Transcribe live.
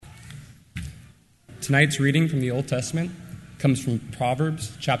Tonight's reading from the Old Testament comes from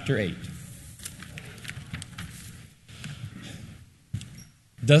Proverbs chapter 8.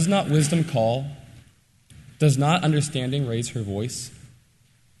 Does not wisdom call? Does not understanding raise her voice?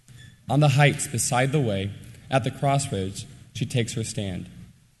 On the heights beside the way, at the crossroads, she takes her stand.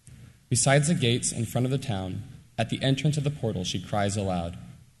 Besides the gates in front of the town, at the entrance of the portal, she cries aloud.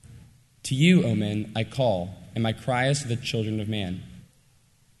 To you, O men, I call, and my cry is to the children of man.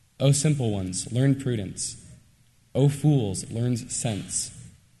 O simple ones, learn prudence. O fools, learn sense.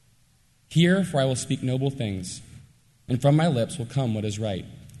 Hear, for I will speak noble things, and from my lips will come what is right,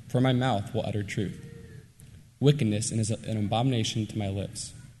 for my mouth will utter truth. Wickedness is an abomination to my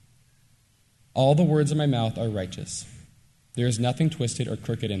lips. All the words of my mouth are righteous. There is nothing twisted or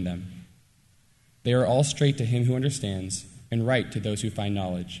crooked in them. They are all straight to him who understands, and right to those who find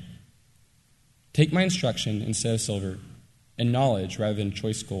knowledge. Take my instruction instead of silver, and knowledge rather than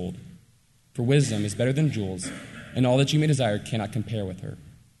choice gold. For wisdom is better than jewels, and all that you may desire cannot compare with her.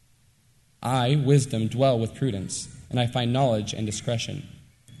 I, wisdom, dwell with prudence, and I find knowledge and discretion.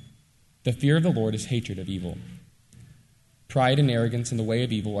 The fear of the Lord is hatred of evil. Pride and arrogance in the way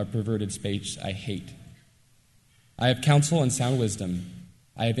of evil are perverted speech I hate. I have counsel and sound wisdom.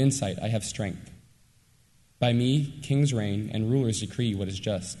 I have insight, I have strength. By me kings reign, and rulers decree what is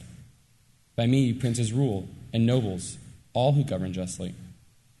just. By me princes rule, and nobles, all who govern justly.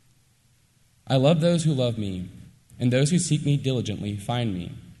 I love those who love me, and those who seek me diligently find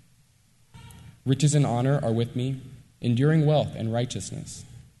me. Riches and honor are with me, enduring wealth and righteousness.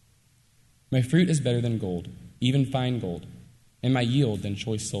 My fruit is better than gold, even fine gold, and my yield than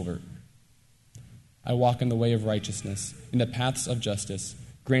choice silver. I walk in the way of righteousness, in the paths of justice,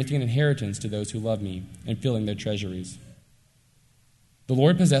 granting an inheritance to those who love me, and filling their treasuries. The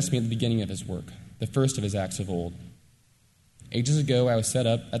Lord possessed me at the beginning of his work, the first of his acts of old. Ages ago I was set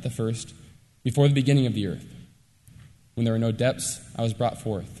up at the first, before the beginning of the earth. When there were no depths, I was brought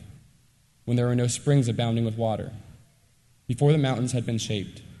forth. When there were no springs abounding with water. Before the mountains had been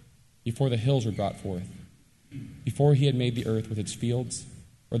shaped. Before the hills were brought forth. Before he had made the earth with its fields,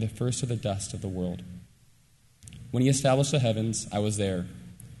 or the first of the dust of the world. When he established the heavens, I was there.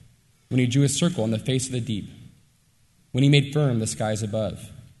 When he drew a circle on the face of the deep. When he made firm the skies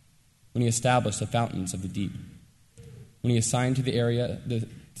above. When he established the fountains of the deep. When he assigned to the area the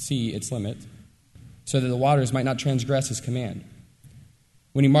sea its limit, so that the waters might not transgress his command.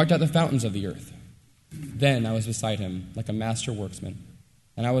 When he marked out the fountains of the earth. Then I was beside him like a master workman,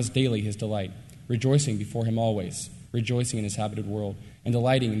 and I was daily his delight, rejoicing before him always, rejoicing in his habited world, and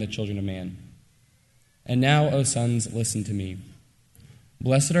delighting in the children of man. And now, O sons, listen to me.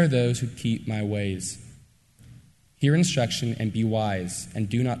 Blessed are those who keep my ways. Hear instruction and be wise, and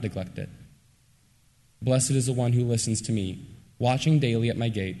do not neglect it. Blessed is the one who listens to me, watching daily at my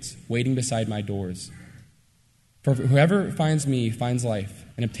gates, waiting beside my doors. For whoever finds me finds life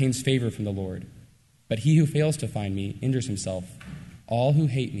and obtains favor from the Lord. But he who fails to find me injures himself. All who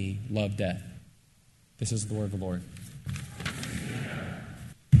hate me love death. This is the word of the Lord.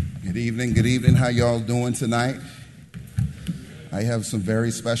 Good evening. How y'all doing tonight? I have some very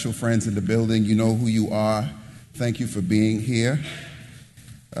special friends in the building. You know who you are. Thank you for being here.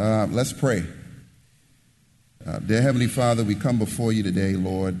 Let's pray. Dear Heavenly Father, we come before you today,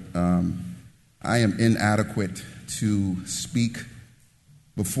 Lord. I am inadequate to speak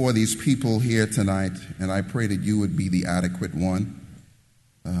before these people here tonight, and I pray that you would be the adequate one,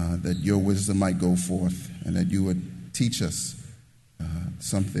 that your wisdom might go forth, and that you would teach us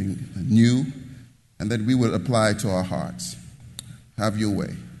something new, and that we would apply it to our hearts. Have your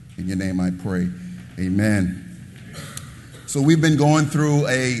way. In your name I pray. Amen. So we've been going through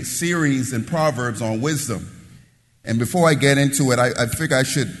a series in Proverbs on wisdom. And before I get into it, I figure I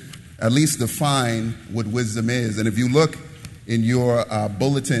should at least define what wisdom is. And if you look in your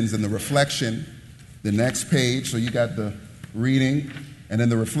bulletins in the reflection, the next page, so you got the reading, and in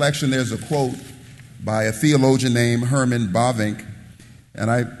the reflection there's a quote by a theologian named Herman Bavinck. And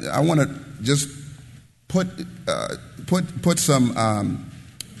I want to just put some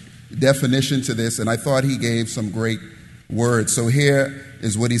definition to this, and I thought he gave some great words. So here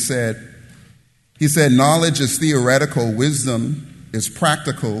is what he said. He said, knowledge is theoretical, wisdom is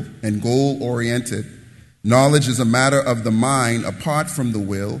practical and goal-oriented. Knowledge is a matter of the mind apart from the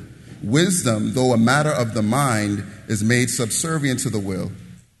will. Wisdom, though a matter of the mind, is made subservient to the will.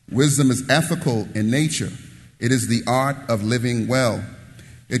 Wisdom is ethical in nature. It is the art of living well.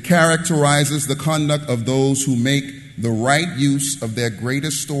 It characterizes the conduct of those who make the right use of their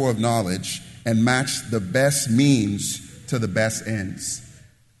greatest store of knowledge and match the best means to the best ends.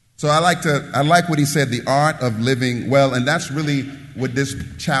 So I like what he said, the art of living well, and that's really what this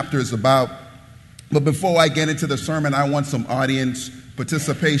chapter is about. But before I get into the sermon, I want some audience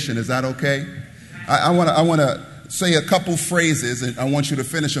participation. Is that okay? I want to say a couple phrases, and I want you to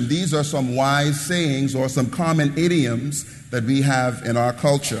finish them. These are some wise sayings or some common idioms that we have in our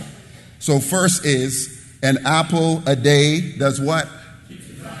culture. So first is, an apple a day does what?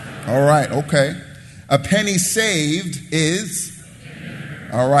 All right, okay. A penny saved is?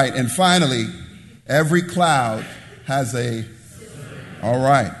 All right. And finally, every cloud has a... All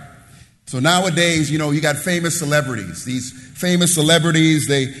right. So nowadays, you got famous celebrities. These famous celebrities,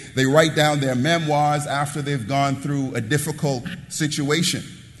 they write down their memoirs after they've gone through a difficult situation.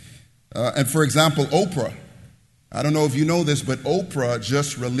 And for example, Oprah. I don't know if you know this, but Oprah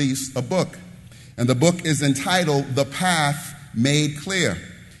just released a book. And the book is entitled The Path Made Clear.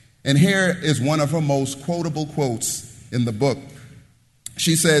 And here is one of her most quotable quotes in the book.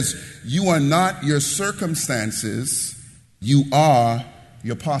 She says, "You are not your circumstances, you are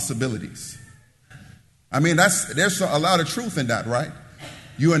your possibilities." I mean, there's a lot of truth in that, right?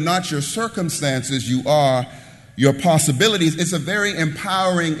 You are not your circumstances, you are your possibilities. It's a very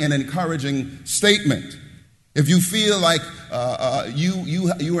empowering and encouraging statement. If you feel like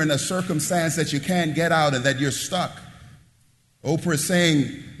you are in a circumstance that you can't get out and that you're stuck, Oprah is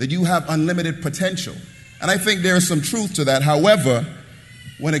saying that you have unlimited potential. And I think there is some truth to that. However,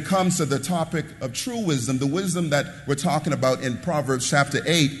 when it comes to the topic of true wisdom, the wisdom that we're talking about in Proverbs chapter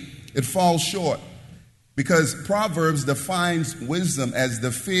 8, it falls short. Because Proverbs defines wisdom as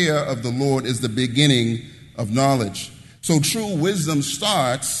the fear of the Lord is the beginning of knowledge. So true wisdom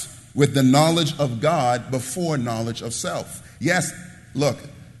starts with the knowledge of God before knowledge of self. Yes, look,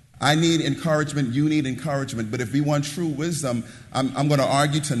 I need encouragement, you need encouragement, but if we want true wisdom, I'm going to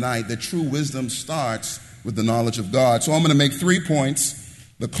argue tonight that true wisdom starts with the knowledge of God. So I'm going to make 3 points.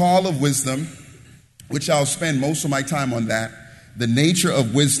 The call of wisdom, which I'll spend most of my time on that, the nature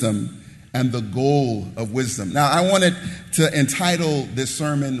of wisdom, and the goal of wisdom. Now, I wanted to entitle this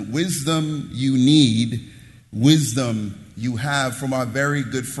sermon, Wisdom You Need, Wisdom You Have, from our very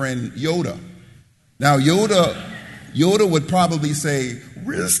good friend Yoda. Now, Yoda would probably say,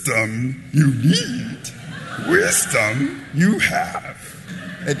 wisdom you need, wisdom you have.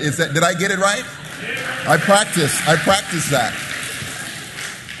 Did I get it right? I practice that.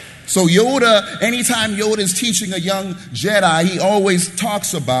 So Yoda, anytime Yoda is teaching a young Jedi, he always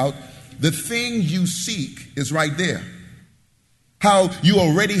talks about the thing you seek is right there. How you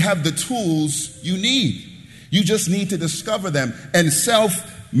already have the tools you need. You just need to discover them. And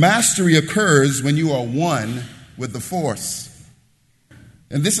self-mastery occurs when you are one with the Force.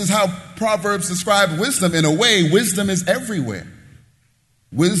 And this is how Proverbs describe wisdom. In a way, wisdom is everywhere.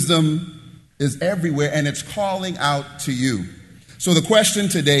 Wisdom is everywhere, and it's calling out to you. So the question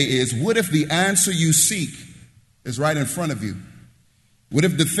today is, what if the answer you seek is right in front of you? What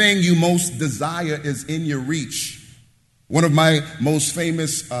if the thing you most desire is in your reach? One of my most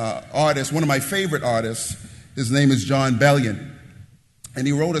famous artists, one of my favorite artists, his name is Jon Bellion. And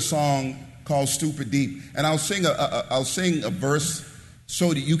he wrote a song called Stupid Deep. And I'll sing a verse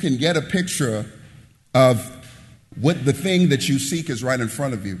so that you can get a picture of what the thing that you seek is right in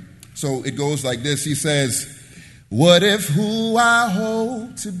front of you. So it goes like this. He says, "What if who I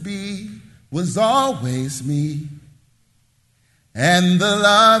hope to be was always me? And the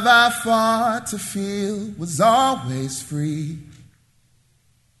love I fought to feel was always free?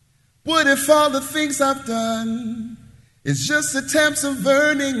 What if all the things I've done is just attempts of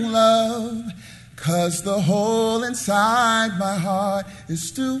earning love? 'Cause the hole inside my heart is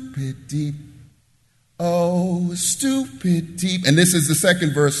stupid deep. Oh, stupid deep." And this is the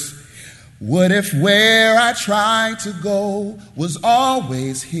second verse. "What if where I tried to go was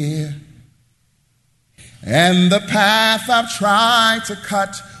always here? And the path I've tried to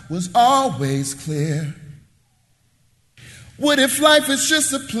cut was always clear? What if life is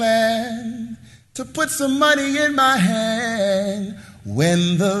just a plan to put some money in my hand,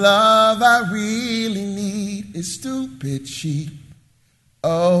 when the love I really need is stupid cheap?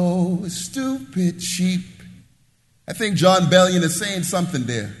 Oh, stupid cheap." I think Jon Bellion is saying something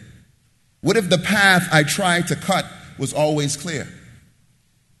there. What if the path I tried to cut was always clear?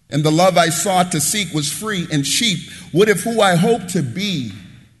 And the love I sought to seek was free and cheap? What if who I hoped to be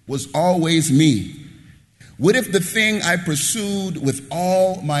was always me? What if the thing I pursued with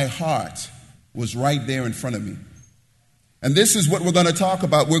all my heart was right there in front of me? And this is what we're going to talk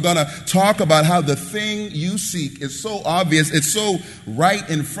about. We're going to talk about how the thing you seek is so obvious, it's so right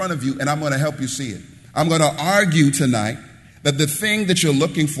in front of you, and I'm going to help you see it. I'm going to argue tonight that the thing that you're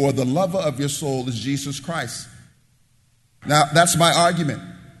looking for, the lover of your soul, is Jesus Christ. Now, that's my argument.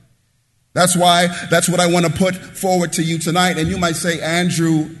 That's what I want to put forward to you tonight. And you might say,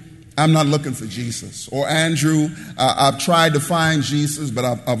 "Andrew, I'm not looking for Jesus. Or Andrew, I've tried to find Jesus, but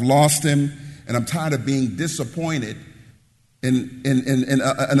I've lost him, and I'm tired of being disappointed in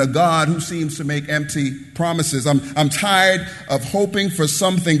a God who seems to make empty promises. I'm tired of hoping for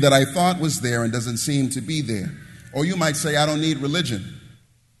something that I thought was there and doesn't seem to be there. Or you might say, I don't need religion.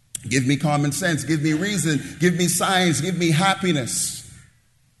 Give me common sense. Give me reason. Give me science. Give me happiness.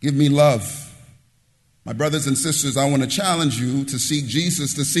 Give me love. My brothers and sisters, I want to challenge you to seek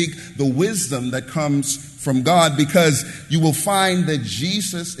Jesus, to seek the wisdom that comes from God, because you will find that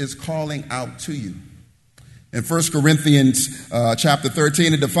Jesus is calling out to you. In 1 Corinthians chapter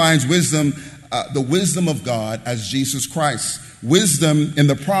 13, it defines wisdom, the wisdom of God, as Jesus Christ. Wisdom in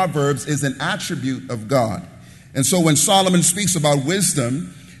the Proverbs is an attribute of God. And so when Solomon speaks about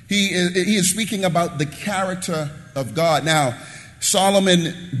wisdom, he is speaking about the character of God. Now,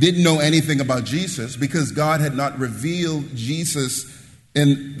 Solomon didn't know anything about Jesus because God had not revealed Jesus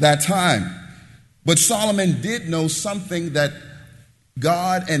in that time. But Solomon did know something, that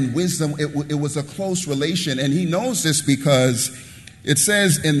God and wisdom, it was a close relation. And he knows this because it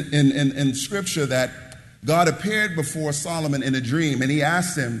says in Scripture that God appeared before Solomon in a dream, and he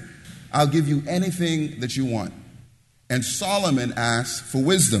asked him, I'll give you anything that you want. And Solomon asked for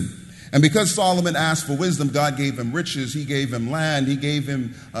wisdom. And because Solomon asked for wisdom, God gave him riches, he gave him land, he gave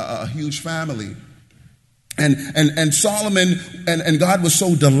him a huge family. And Solomon, and God was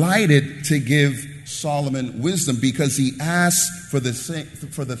so delighted to give Solomon wisdom because he asked for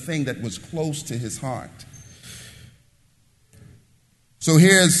the thing that was close to his heart. So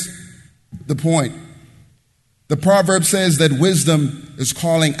here's the point. The proverb says that wisdom is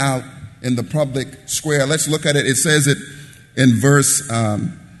calling out in the public square. Let's look at it. It says it in verse,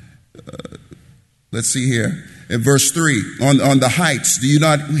 let's see here. In verse 3, on the heights, do you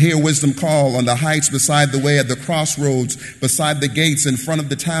not hear wisdom call? On the heights, beside the way, at the crossroads, beside the gates, in front of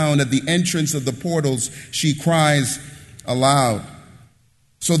the town, at the entrance of the portals, she cries aloud.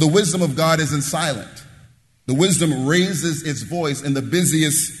 So the wisdom of God isn't silent. The wisdom raises its voice in the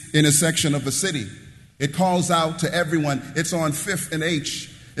busiest intersection of a city. It calls out to everyone. It's on 5th and H.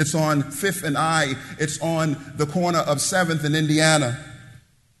 It's on 5th and I. It's on the corner of 7th and Indiana.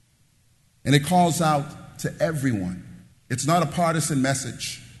 And it calls out to everyone. It's not a partisan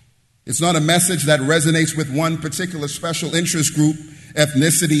message. It's not a message that resonates with one particular special interest group,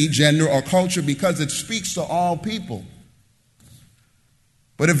 ethnicity, gender, or culture, because it speaks to all people.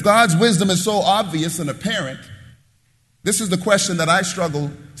 But if God's wisdom is so obvious and apparent, this is the question that I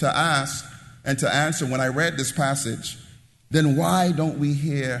struggle to ask and to answer when I read this passage. Then why don't we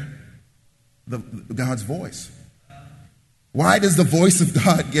hear God's voice? Why does the voice of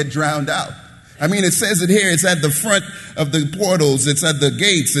God get drowned out? I mean, it says it here. It's at the front of the portals. It's at the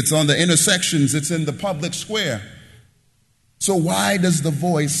gates. It's on the intersections. It's in the public square. So why does the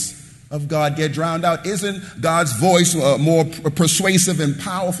voice of God get drowned out? Isn't God's voice more persuasive and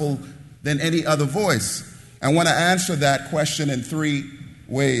powerful than any other voice? I want to answer that question in 3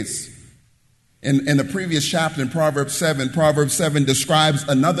 ways. In the previous chapter, in Proverbs 7 describes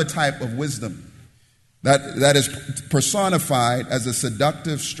another type of wisdom that is personified as a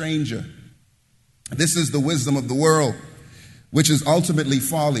seductive stranger. This is the wisdom of the world, which is ultimately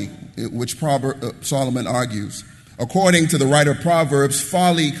folly, which Solomon argues. According to the writer of Proverbs,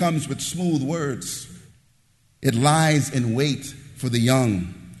 folly comes with smooth words. It lies in wait for the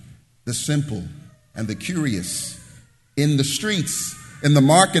young, the simple, and the curious. In the streets, in the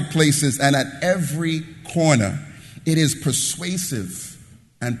marketplaces, and at every corner, it is persuasive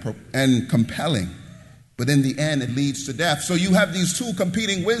and compelling. But in the end, it leads to death. So you have these two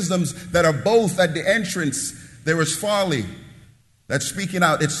competing wisdoms that are both at the entrance. There is folly that's speaking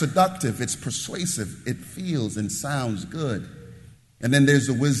out. It's seductive. It's persuasive. It feels and sounds good. And then there's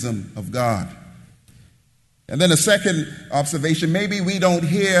the wisdom of God. And then a second observation, maybe we don't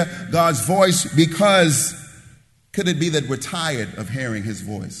hear God's voice because, could it be that we're tired of hearing his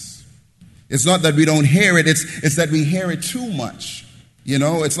voice? It's not that we don't hear it. It's that we hear it too much. You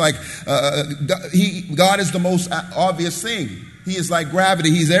know, it's like God is the most obvious thing. He is like gravity.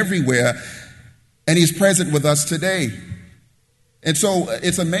 He's everywhere. And he's present with us today. And so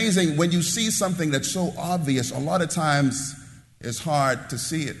it's amazing when you see something that's so obvious, a lot of times it's hard to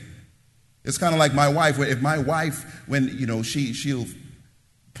see it. It's kind of like my wife. If my wife, when, you know, she'll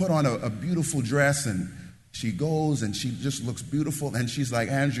put on a beautiful dress and she goes and she just looks beautiful. And she's like,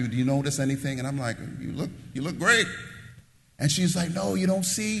 Andrew, do you notice anything? And I'm like, you look great. And she's like, no, you don't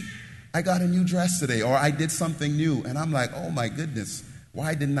see? I got a new dress today, or I did something new. And I'm like, oh my goodness,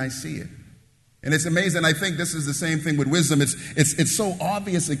 why didn't I see it? And it's amazing. I think this is the same thing with wisdom. It's so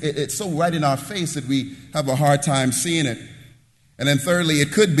obvious. It's so right in our face that we have a hard time seeing it. And then thirdly,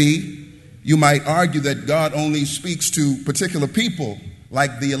 it could be, you might argue that God only speaks to particular people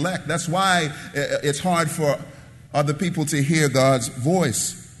like the elect. That's why it's hard for other people to hear God's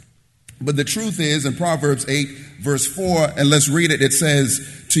voice. But the truth is, in Proverbs 8, verse 4, and let's read it, it says,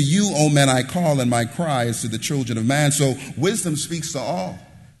 "To you, O men, I call, and my cry is to the children of man." So wisdom speaks to all,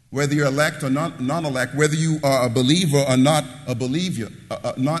 whether you're elect or non-elect, whether you are a believer or not a believer.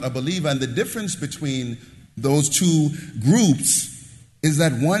 And the difference between those two groups is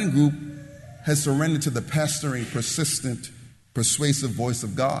that one group has surrendered to the pestering, persistent, persuasive voice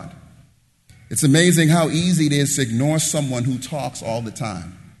of God. It's amazing how easy it is to ignore someone who talks all the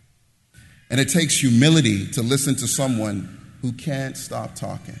time. And it takes humility to listen to someone who can't stop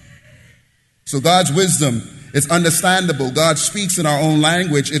talking. So God's wisdom is understandable. God speaks in our own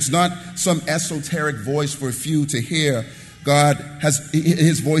language. It's not some esoteric voice for a few to hear.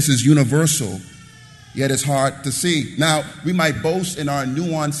 His voice is universal, yet it's hard to see. Now, we might boast in our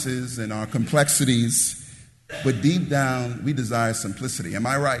nuances and our complexities, but deep down, we desire simplicity. Am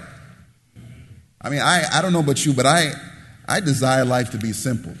I right? I mean, I don't know about you, but I desire life to be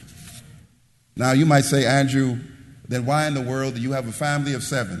simple. Now, you might say, Andrew, then why in the world do you have a family of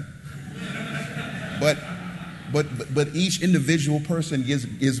 7? But each individual person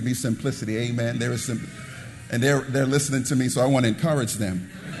gives me simplicity. Amen. And they're listening to me, so I want to encourage them.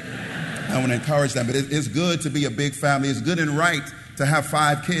 But it's good to be a big family. It's good and right to have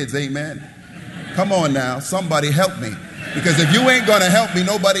 5 kids. Amen. Come on now, somebody help me. Because if you ain't going to help me,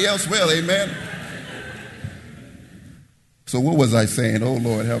 nobody else will. Amen. So what was I saying? Oh,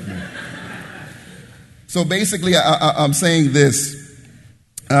 Lord, help me. So basically, I'm saying this,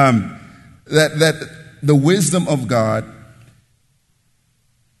 that the wisdom of God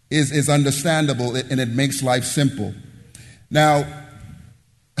is understandable, and it makes life simple. Now,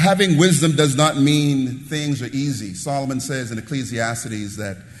 having wisdom does not mean things are easy. Solomon says in Ecclesiastes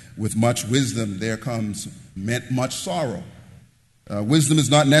that with much wisdom there comes much sorrow. Wisdom is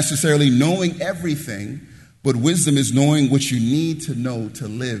not necessarily knowing everything, but wisdom is knowing what you need to know to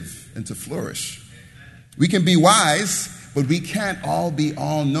live and to flourish. We can be wise, but we can't all be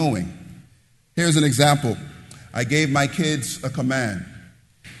all-knowing. Here's an example. I gave my kids a command,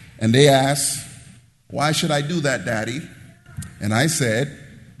 and they asked, "Why should I do that, Daddy?" And I said,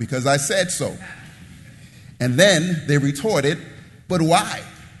 "Because I said so." And then they retorted, "But why?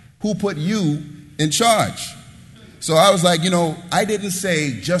 Who put you in charge?" So I was like, I didn't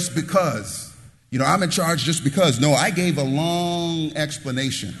say just because. I'm in charge just because. No, I gave a long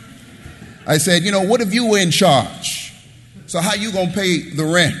explanation. I said, what if you were in charge? So how you going to pay the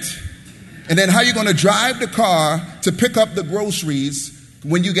rent? And then how you going to drive the car to pick up the groceries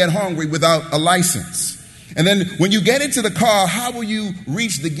when you get hungry without a license? And then when you get into the car, how will you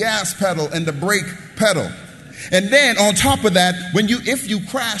reach the gas pedal and the brake pedal? And then on top of that, if you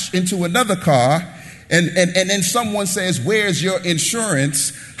crash into another car and then someone says, "Where's your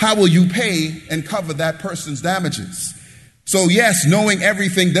insurance?" how will you pay and cover that person's damages? So yes, knowing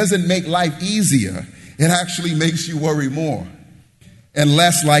everything doesn't make life easier. It actually makes you worry more and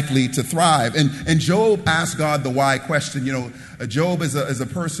less likely to thrive. And Job asked God the why question. Job is a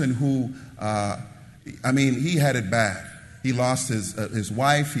person who, he had it bad. He lost his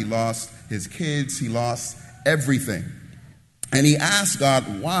wife, he lost his kids, he lost everything. And he asked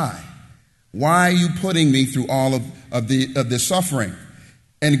God, why? Why are you putting me through all of this suffering?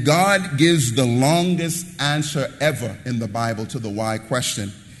 And God gives the longest answer ever in the Bible to the why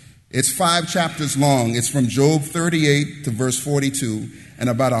question. It's 5 chapters long. It's from Job 38 to verse 42 and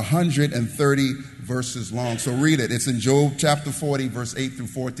about 130 verses long. So read it. It's in Job chapter 40, verse 8 through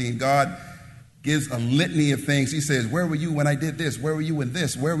 14. God gives a litany of things. He says, "Where were you when I did this? Where were you in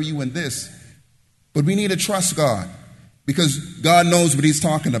this? Where were you in this?" But we need to trust God because God knows what he's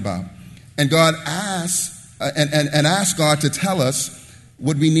talking about. And God asks and ask God to tell us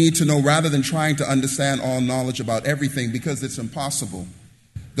what we need to know rather than trying to understand all knowledge about everything, because it's impossible.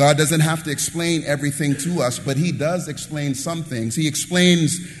 God doesn't have to explain everything to us, but he does explain some things. He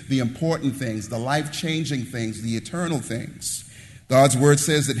explains the important things, the life-changing things, the eternal things. God's word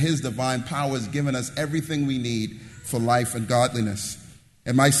says that his divine power has given us everything we need for life and godliness.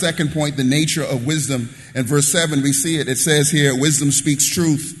 And my second point, the nature of wisdom. In verse 7, we see it. It says here, wisdom speaks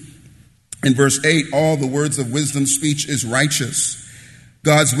truth. In verse 8, all the words of wisdom speech is righteous.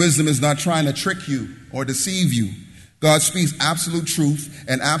 God's wisdom is not trying to trick you or deceive you. God speaks absolute truth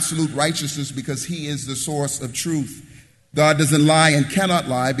and absolute righteousness because he is the source of truth. God doesn't lie and cannot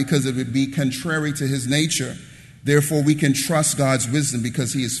lie because it would be contrary to his nature. Therefore, we can trust God's wisdom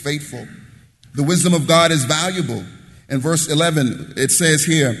because he is faithful. The wisdom of God is valuable. In verse 11, it says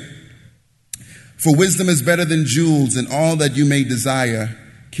here, For wisdom is better than jewels, and all that you may desire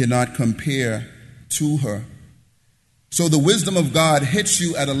cannot compare to her. So the wisdom of God hits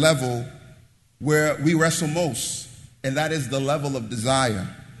you at a level where we wrestle most, and that is the level of desire.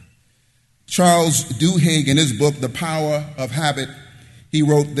 Charles Duhigg, in his book, The Power of Habit, he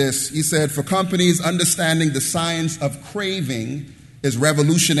wrote this. He said, for companies, understanding the science of craving is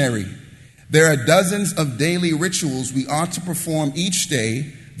revolutionary. There are dozens of daily rituals we ought to perform each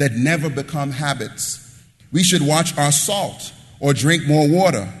day that never become habits. We should watch our salt or drink more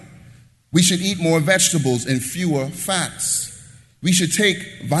water. We should eat more vegetables and fewer fats. We should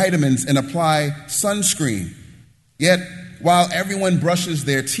take vitamins and apply sunscreen. Yet, while everyone brushes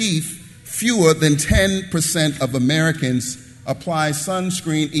their teeth, fewer than 10% of Americans apply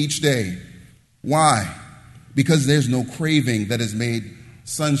sunscreen each day. Why? Because there's no craving that has made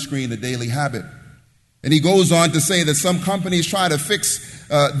sunscreen a daily habit. And he goes on to say that some companies try to fix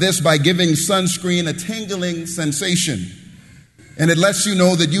this by giving sunscreen a tingling sensation. And it lets you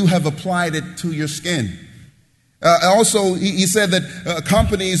know that you have applied it to your skin. Also, he said that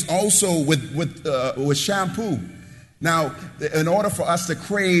companies also with shampoo. Now, in order for us to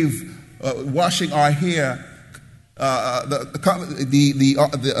crave washing our hair, the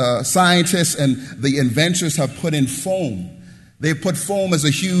scientists and the inventors have put in foam. They put foam as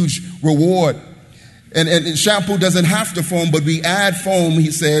a huge reward. And shampoo doesn't have to foam, but we add foam,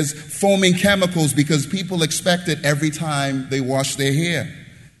 he says, foaming chemicals, because people expect it every time they wash their hair.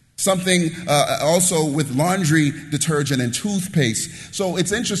 Something also with laundry detergent and toothpaste. So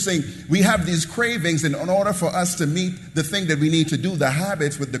it's interesting. We have these cravings, and in order for us to meet the thing that we need to do, the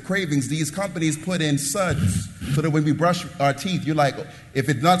habits with the cravings, these companies put in suds so that when we brush our teeth, you're like, if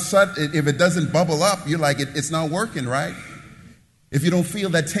it doesn't bubble up, you're like, it's not working, right? If you don't feel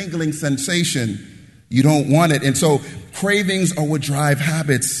that tingling sensation, you don't want it. And so cravings are what drive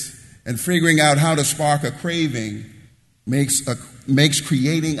habits, and figuring out how to spark a craving makes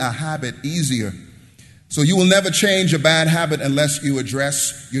creating a habit easier. So you will never change a bad habit unless you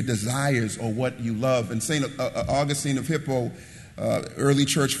address your desires or what you love. And St. Augustine of Hippo, early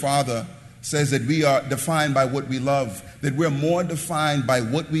church father, says that we are defined by what we love, that we're more defined by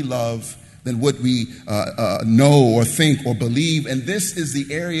what we love than what we know or think or believe. And this is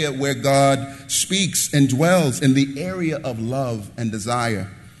the area where God speaks and dwells, in the area of love and desire.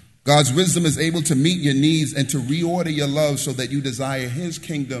 God's wisdom is able to meet your needs and to reorder your love so that you desire his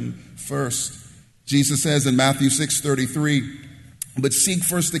kingdom first. Jesus says in Matthew 6:33, but seek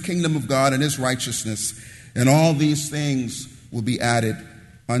first the kingdom of God and his righteousness, and all these things will be added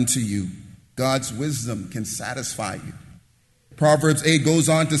unto you. God's wisdom can satisfy you. Proverbs 8 goes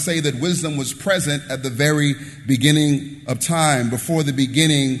on to say that wisdom was present at the very beginning of time, before the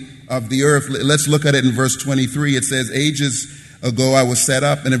beginning of the earth. Let's look at it in verse 23. It says, ages ago I was set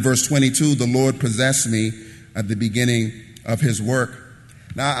up. And in verse 22, the Lord possessed me at the beginning of his work.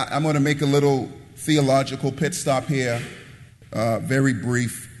 Now, I'm going to make a little theological pit stop here, very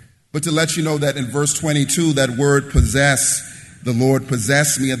brief. But to let you know that in verse 22, that word possess, the Lord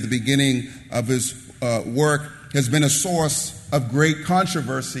possessed me at the beginning of his work, has been a source of great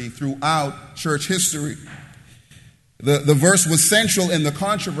controversy throughout church history. The verse was central in the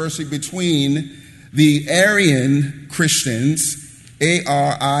controversy between the Arian Christians,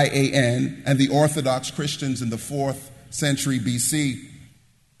 Arian, and the Orthodox Christians in the 4th century BC.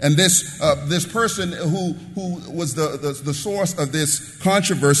 And this person who was the source of this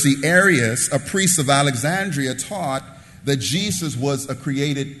controversy, Arius, a priest of Alexandria, taught that Jesus was a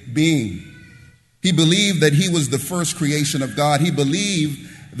created being. He believed that he was the first creation of God. He believed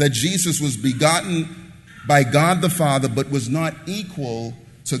that Jesus was begotten by God the Father, but was not equal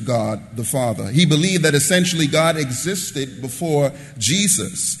to God the Father. He believed that essentially God existed before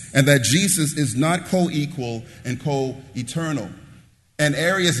Jesus, and that Jesus is not co-equal and co-eternal. And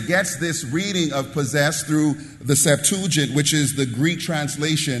Arius gets this reading of possess through the Septuagint, which is the Greek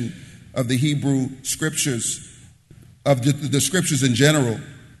translation of the Hebrew scriptures, of the scriptures in general.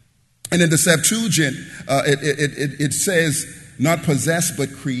 And in the Septuagint, it says not possess, but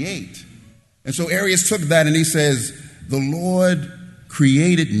create. And so Arius took that and he says, the Lord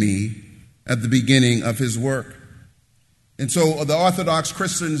created me at the beginning of his work. And so the Orthodox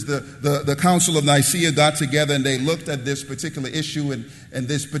Christians, the Council of Nicaea got together and they looked at this particular issue and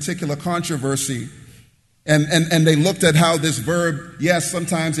this particular controversy. And they looked at how this verb, yes,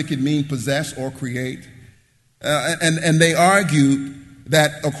 sometimes it can mean possess or create. And they argued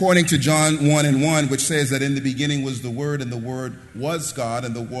that according to John 1:1, which says that in the beginning was the Word, and the Word was God,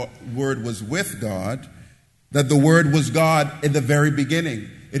 and the Word was with God, that the Word was God in the very beginning.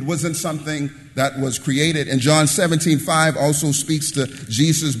 It wasn't something that was created. And John 17:5 also speaks to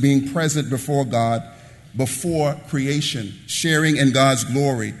Jesus being present before God before creation, sharing in God's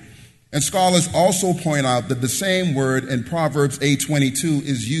glory. And scholars also point out that the same word in Proverbs 8:22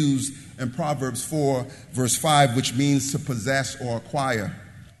 is used in Proverbs 4, verse 5, which means to possess or acquire.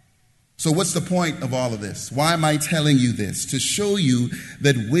 So what's the point of all of this? Why am I telling you this? To show you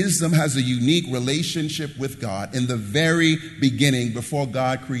that wisdom has a unique relationship with God in the very beginning before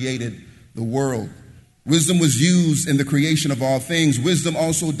God created the world. Wisdom was used in the creation of all things. Wisdom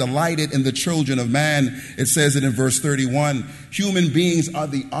also delighted in the children of man. It says it in verse 31. Human beings are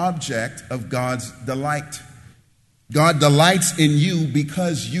the object of God's delight. God delights in you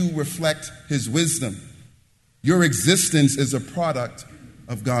because you reflect his wisdom. Your existence is a product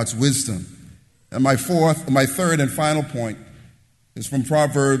of God's wisdom. And my third and final point is from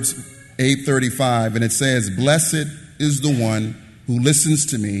Proverbs 8:35, and it says, "Blessed is the one who listens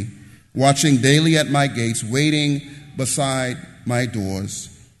to me, watching daily at my gates, waiting beside my doors.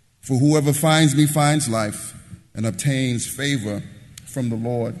 For whoever finds me finds life and obtains favor from the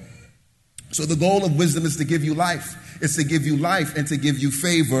Lord." So the goal of wisdom is to give you life. It's to give you life and to give you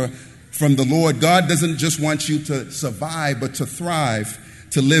favor from the Lord. God doesn't just want you to survive, but to thrive,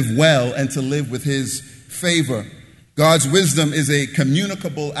 to live well, and to live with his favor. God's wisdom is a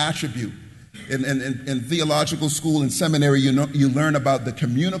communicable attribute. In theological school and seminary, you learn about the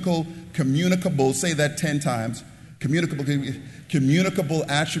communicable, say that 10 times, communicable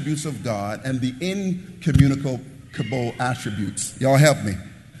attributes of God and the incommunicable attributes. Y'all help me.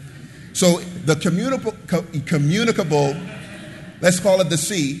 So the communicable, let's call it the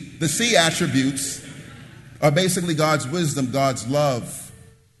C attributes are basically God's wisdom, God's love,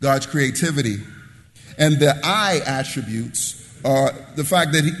 God's creativity. And the I attributes are the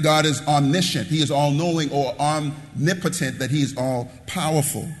fact that God is omniscient, he is all-knowing, or omnipotent, that he is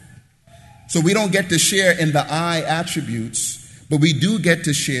all-powerful. So we don't get to share in the I attributes, but we do get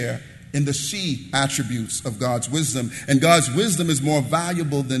to share in the C attributes of God's wisdom. And God's wisdom is more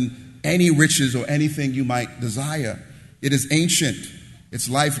valuable than any riches or anything you might desire. It is ancient, it's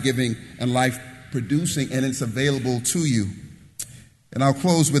life-giving and life-producing, and it's available to you. And I'll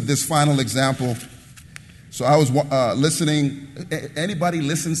close with this final example. So I was listening. Anybody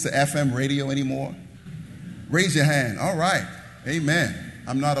listens to FM radio anymore? Raise your hand. All right. Amen.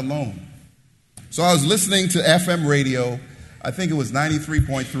 I'm not alone. So I was listening to FM radio. I think it was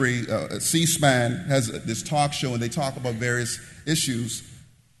 93.3. C-SPAN has this talk show, and they talk about various issues.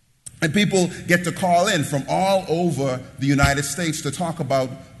 And people get to call in from all over the United States to talk about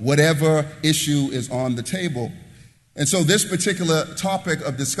whatever issue is on the table. And so this particular topic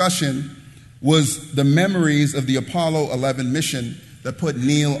of discussion was the memories of the Apollo 11 mission that put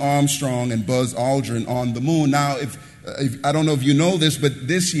Neil Armstrong and Buzz Aldrin on the moon. Now, if I don't know if you know this, but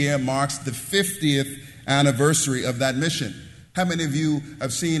this year marks the 50th anniversary of that mission. How many of you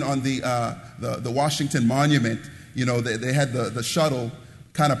have seen on the Washington Monument, you know, they had the shuttle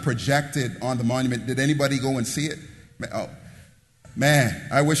kind of projected on the monument? Did anybody go and see it? Oh, man,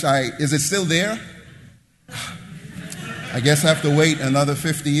 is it still there? I guess I have to wait another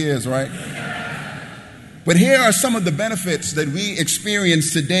 50 years, right? But here are some of the benefits that we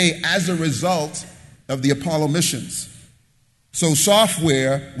experience today as a result of the Apollo missions. So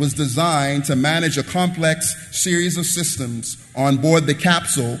software was designed to manage a complex series of systems on board the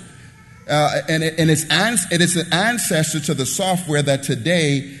capsule, and it is an ancestor to the software that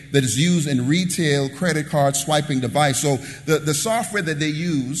is used in retail credit card swiping device. So the software that they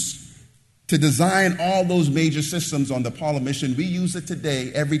use to design all those major systems on the Apollo mission, we use it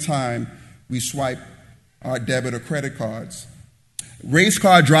today every time we swipe our debit or credit cards. Race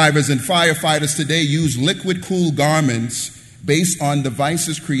car drivers and firefighters today use liquid-cooled garments based on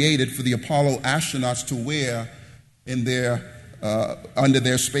devices created for the Apollo astronauts to wear in under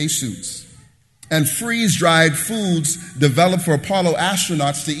their spacesuits. And freeze-dried foods developed for Apollo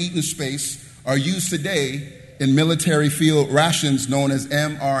astronauts to eat in space are used today in military field rations known as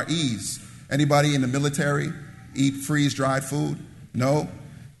MREs. Anybody in the military eat freeze-dried food? No?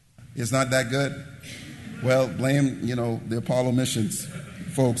 It's not that good? Well, blame, the Apollo missions,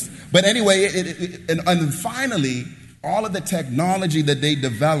 folks. But anyway, and finally, all of the technology that they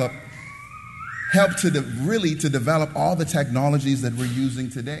developed helped to develop all the technologies that we're using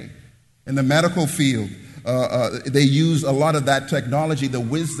today. In the medical field, they use a lot of that technology, the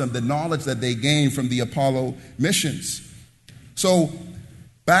wisdom, the knowledge that they gained from the Apollo missions. So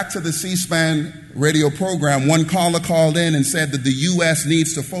back to the C-SPAN radio program, one caller called in and said that the U.S.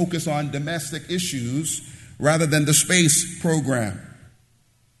 needs to focus on domestic issues rather than the space program.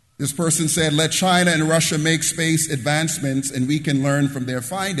 This person said, let China and Russia make space advancements and we can learn from their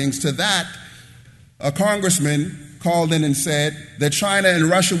findings. To that, a congressman called in and said that China and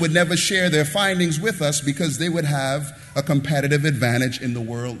Russia would never share their findings with us because they would have a competitive advantage in the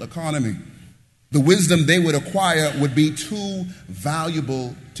world economy. The wisdom they would acquire would be too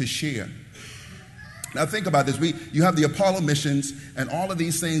valuable to share. Now think about this. You have the Apollo missions and all of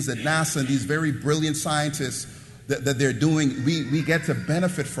these things that NASA and these very brilliant scientists that they're doing, we get to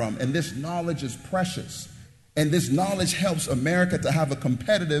benefit from. And this knowledge is precious. And this knowledge helps America to have a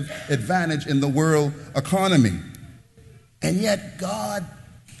competitive advantage in the world economy. And yet God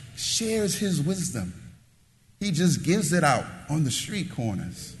shares his wisdom. He just gives it out on the street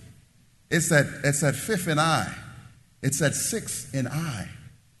corners. It's at Fifth and I. It's at Sixth and I.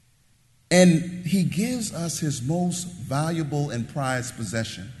 And he gives us his most valuable and prized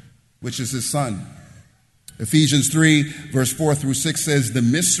possession, which is his son. Ephesians 3, verse 4 through 6 says, "The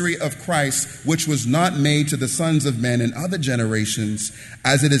mystery of Christ, which was not made to the sons of men in other generations,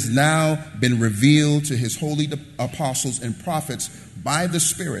 as it has now been revealed to his holy apostles and prophets by the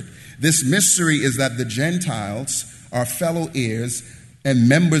Spirit. This mystery is that the Gentiles are fellow heirs and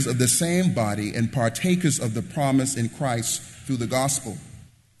members of the same body and partakers of the promise in Christ through the gospel."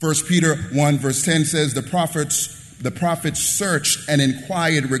 1 Peter 1, verse 10 says, The prophets searched and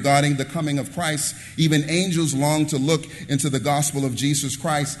inquired regarding the coming of Christ. Even angels long to look into the gospel of Jesus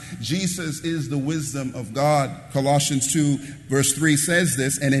Christ. Jesus is the wisdom of God. Colossians 2, verse 3 says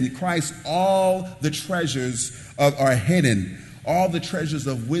this, "And in Christ all the treasures are hidden." All the treasures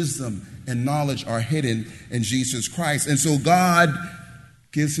of wisdom and knowledge are hidden in Jesus Christ. And so God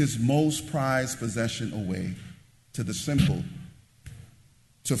gives his most prized possession away to the simple,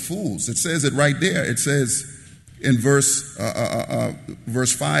 to fools. It says it right there. It says in verse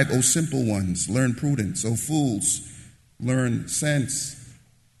 5, "O simple ones, learn prudence. O fools, learn sense."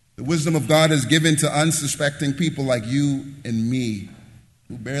 The wisdom of God is given to unsuspecting people like you and me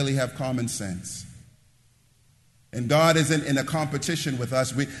who barely have common sense. And God isn't in a competition with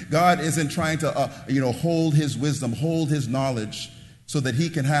us. God isn't trying to hold his wisdom, hold his knowledge so that he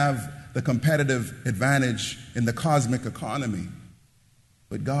can have the competitive advantage in the cosmic economy.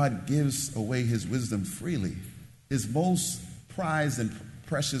 But God gives away his wisdom freely, his most prized and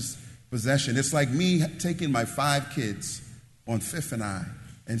precious possession. It's like me taking my 5 kids on Fifth and I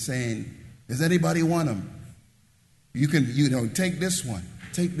and saying, "Does anybody want them? You can, take this one.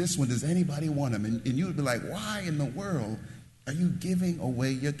 Take this one. Does anybody want them?" And you would be like, "Why in the world are you giving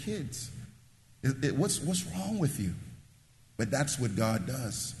away your kids? What's wrong with you?" But that's what God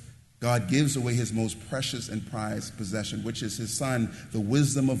does. God gives away his most precious and prized possession, which is his son, the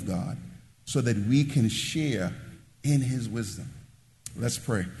wisdom of God, so that we can share in his wisdom. Let's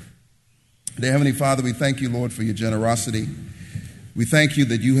pray. Dear Heavenly Father, we thank you, Lord, for your generosity. We thank you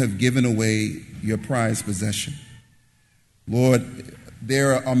that you have given away your prized possession. Lord,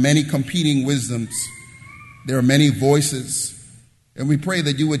 there are many competing wisdoms. There are many voices. And we pray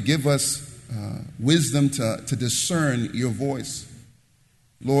that you would give us wisdom to discern your voice.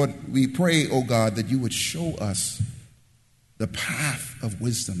 Lord, we pray, oh God, that you would show us the path of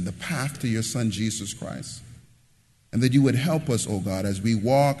wisdom, the path to your Son, Jesus Christ. And that you would help us, oh God, as we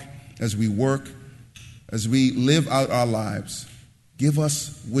walk, as we work, as we live out our lives. Give us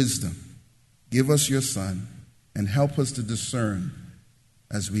wisdom. Give us your Son, and help us to discern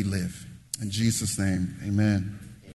as we live. In Jesus' name, amen.